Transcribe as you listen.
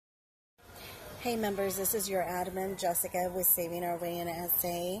Hey members, this is your admin Jessica with Saving Our Way in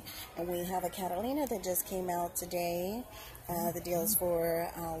SA, and we have a Catalina that just came out today. The deal is for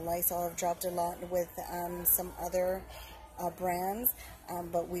Lysol. I've dropped a lot with some other brands,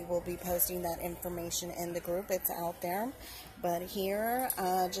 but we will be posting that information in the group. It's out there. But here,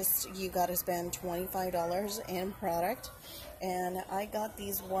 you got to spend $25 in product. And I got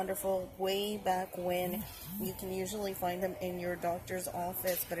these wonderful way back when. You can usually find them in your doctor's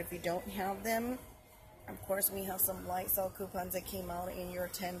office, but if you don't have them, of course, we have some Lysol coupons that came out in your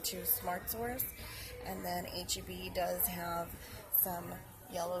 10-2 Smart Source. And then HEB does have some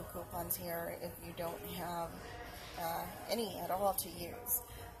yellow coupons here if you don't have any at all to use.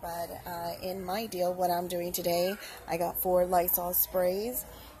 But in my deal, what I'm doing today, I got 4 Lysol sprays.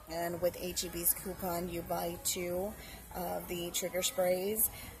 And with HEB's coupon, you buy 2 of the trigger sprays,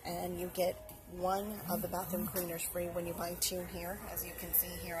 and you get 1 of the bathroom cleaners free when you buy 2 here, as you can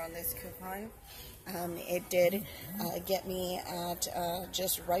see here on this coupon. It did get me at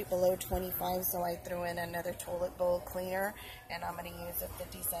just right below 25, so I threw in another toilet bowl cleaner, and I'm going to use a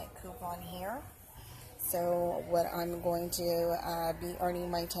 50-cent coupon here. So what I'm going to be earning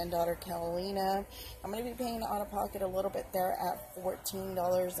my $10 Catalina, I'm going to be paying out of pocket a little bit there at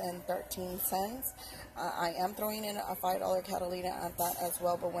 $14.13. I am throwing in a $5 Catalina at that as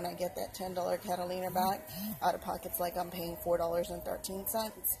well, but when I get that $10 Catalina back, out of pocket's like I'm paying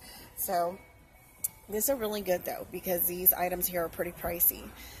 $4.13. So these are really good though, because these items here are pretty pricey.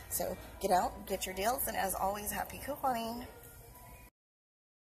 So get out, get your deals, and as always, happy couponing.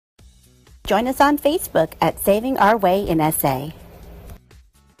 Join us on Facebook at Saving Our Way in SA.